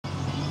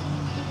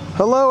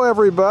Hello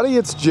everybody,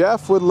 it's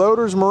Jeff with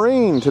Lodders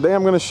Marine. Today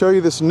I'm going to show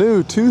you this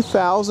new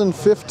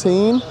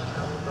 2015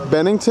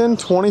 Bennington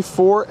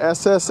 24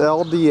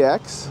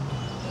 SSLDX.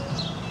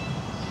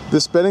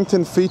 This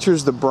Bennington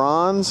features the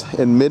bronze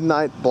and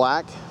midnight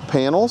black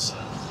panels.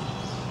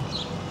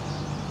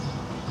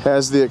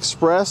 Has the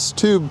express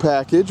tube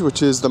package,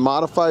 which is the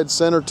modified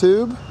center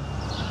tube,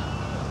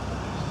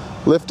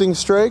 lifting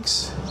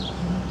strakes,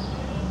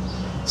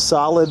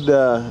 solid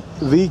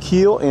V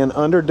keel and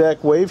underdeck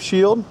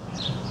Waiveshield.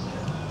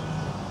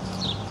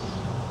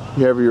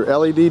 You have your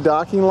LED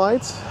docking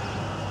lights.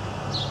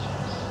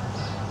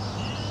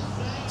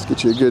 Let's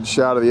get you a good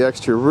shot of the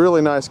exterior. Really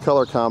nice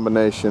color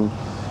combination.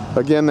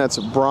 Again, that's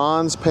a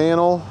bronze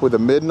panel with a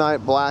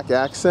midnight black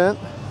accent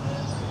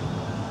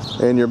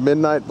and your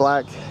midnight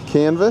black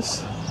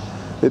canvas.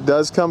 It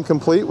does come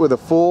complete with a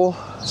full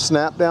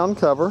snap down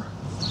cover.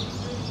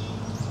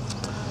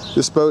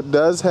 This boat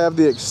does have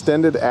the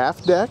extended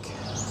aft deck,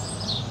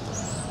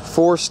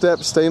 4-step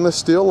stainless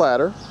steel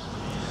ladder.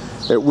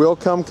 It will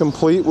come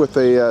complete with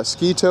a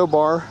ski tow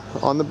bar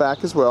on the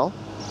back as well.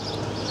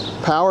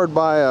 Powered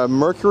by a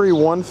Mercury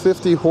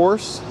 150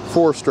 horse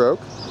 4-stroke.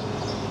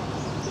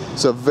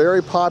 It's a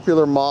very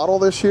popular model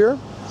this year.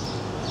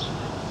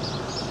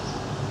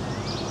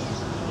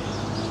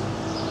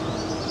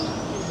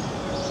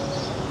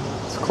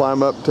 Let's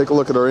climb up and take a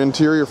look at our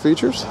interior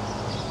features.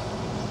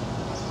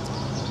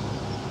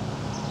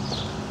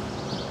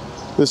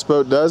 This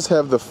boat does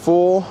have the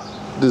full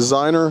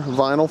designer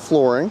vinyl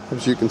flooring.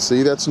 As you can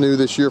see, that's new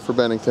this year for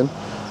Bennington.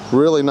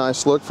 Really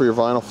nice look for your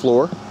vinyl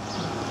floor.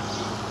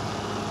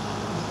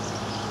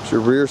 There's your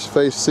rear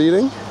face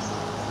seating.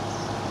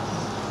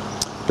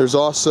 There's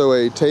also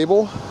a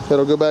table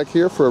that'll go back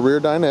here for a rear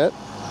dinette.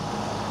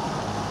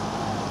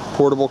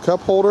 Portable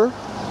cup holder.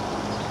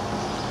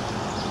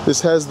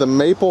 This has the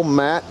maple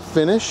matte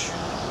finish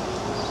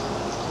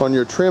on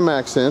your trim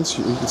accents.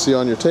 You can see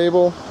on your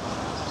table.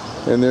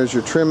 And there's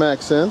your trim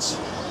accents.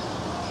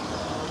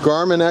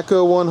 Garmin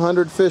Echo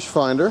 100 fish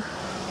finder.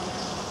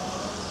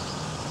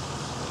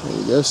 There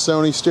you go,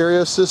 Sony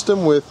stereo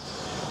system with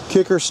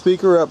kicker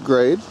speaker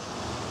upgrade.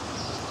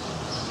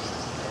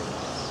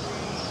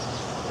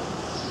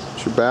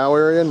 It's your bow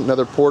area,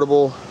 another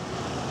portable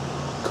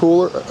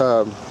cooler,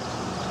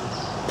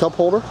 cup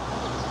holder.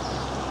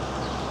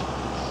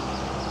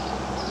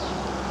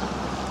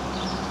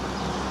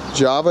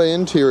 Java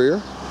interior.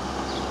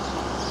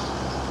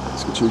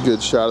 Let's get you a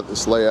good shot at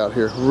this layout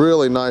here.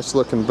 Really nice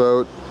looking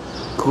boat.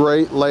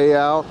 Great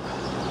layout.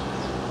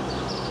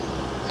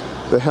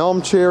 The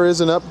Helm chair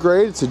is an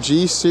upgrade. It's a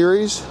G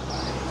series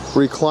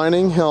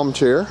reclining Helm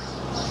chair.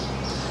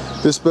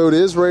 This boat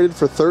is rated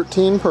for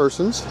 13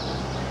 persons.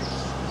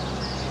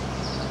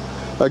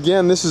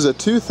 Again, this is a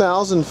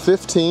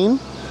 2015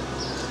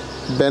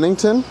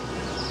 Bennington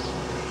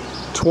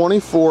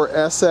 24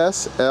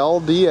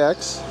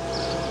 SSLDX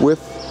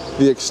with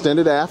the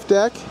extended aft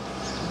deck.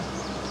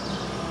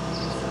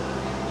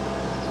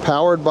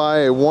 Powered by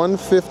a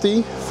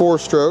 150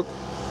 4-stroke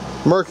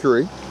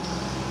Mercury.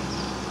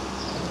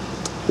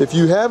 If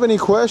you have any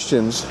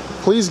questions,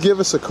 please give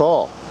us a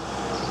call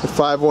at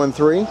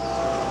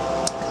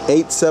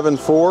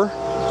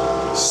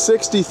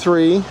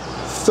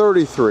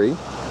 513-874-6333.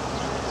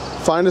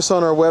 Find us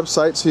on our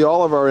website, see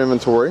all of our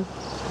inventory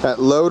at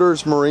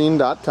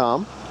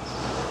loddersmarine.com,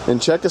 and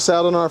check us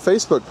out on our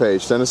Facebook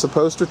page. Send us a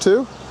post or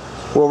two.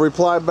 We'll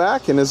reply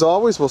back, and as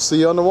always, we'll see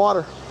you on the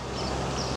water.